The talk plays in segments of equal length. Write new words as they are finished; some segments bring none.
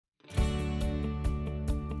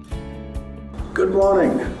Good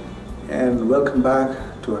morning and welcome back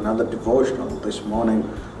to another devotional. This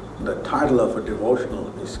morning the title of a devotional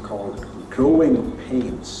is called Growing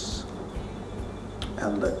Pains,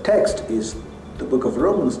 and the text is the book of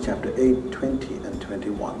Romans chapter 8, 20 and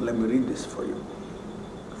 21. Let me read this for you.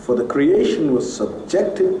 For the creation was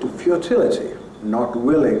subjected to futility, not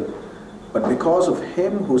willing, but because of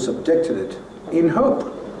him who subjected it, in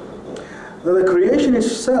hope that the creation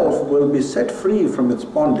itself will be set free from its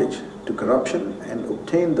bondage to corruption and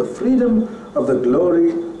obtain the freedom of the glory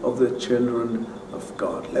of the children of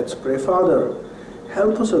God. Let's pray. Father,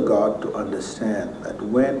 help us, O God, to understand that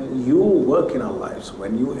when you work in our lives,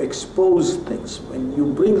 when you expose things, when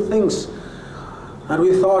you bring things that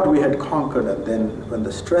we thought we had conquered, and then when the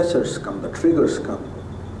stressors come, the triggers come,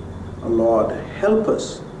 oh Lord, help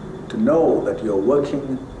us to know that you're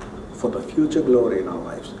working for the future glory in our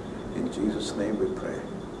lives. In Jesus' name we pray.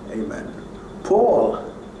 Amen. Paul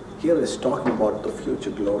here is talking about the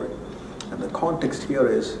future glory. And the context here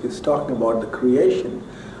is, he's talking about the creation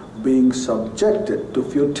being subjected to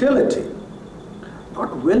futility,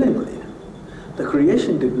 not willingly. The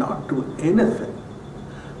creation did not do anything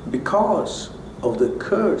because of the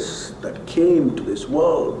curse that came to this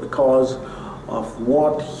world, because of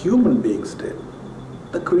what human beings did.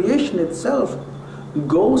 The creation itself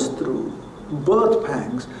goes through birth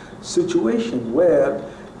pangs, situation where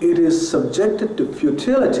it is subjected to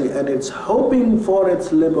futility and it's hoping for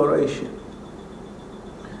its liberation.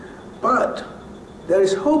 But there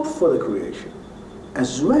is hope for the creation.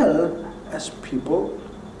 As well as people,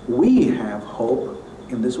 we have hope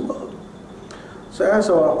in this world. So as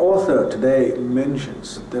our author today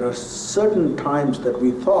mentions, there are certain times that we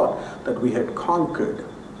thought that we had conquered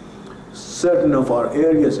certain of our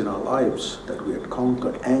areas in our lives, that we had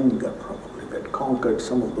conquered anger probably, we had conquered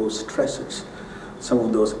some of those stresses, some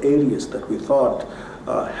of those areas that we thought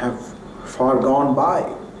have far gone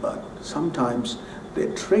by, but sometimes they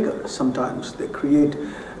trigger, sometimes they create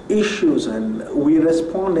issues and we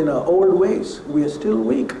respond in our old ways. We are still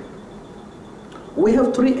weak. We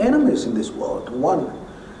have three enemies in this world. One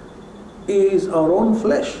is our own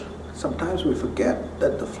flesh. Sometimes we forget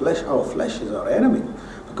that our flesh is our enemy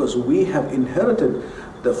because we have inherited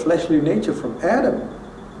the fleshly nature from Adam.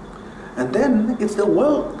 And then it's the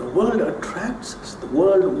world. The world attracts us. The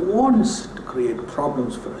world wants to create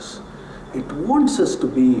problems for us. It wants us to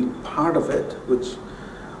be part of it, which,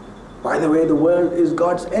 by the way, the world is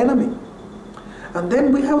God's enemy. And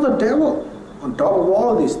then we have the devil on top of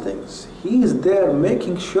all of these things. He is there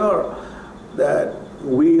making sure that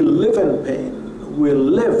we live in pain, we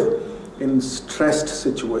live in stressed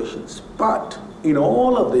situations. But in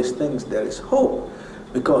all of these things there is hope,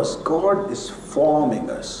 because God is forming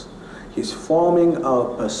us. He's forming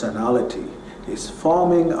our personality. He's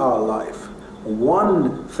forming our life.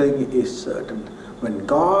 One thing is certain. When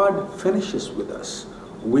God finishes with us,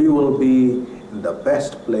 we will be in the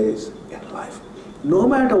best place in life. No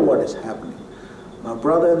matter what is happening. My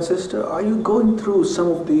brother and sister, are you going through some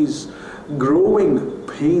of these growing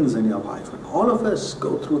pains in your life? And all of us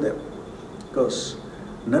go through them, because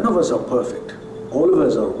none of us are perfect. All of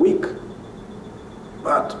us are weak.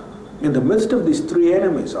 But in the midst of these three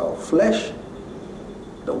enemies, our flesh,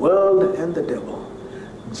 the world, and the devil,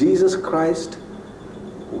 Jesus Christ,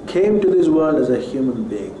 who came to this world as a human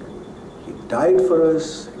being, he died for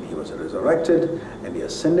us, and he was resurrected, and he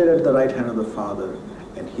ascended at the right hand of the Father,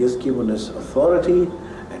 and he has given us authority,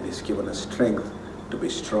 and he's given us strength to be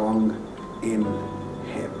strong in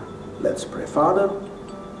him. Let's pray. Father,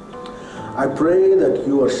 I pray that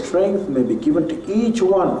your strength may be given to each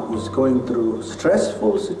one who is going through a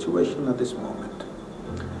stressful situation at this moment.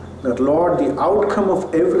 That, Lord, the outcome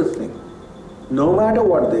of everything, no matter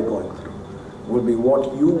what they're going through, will be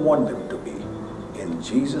what you want them to be. In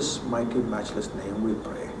Jesus' mighty, matchless name we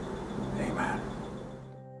pray. Amen.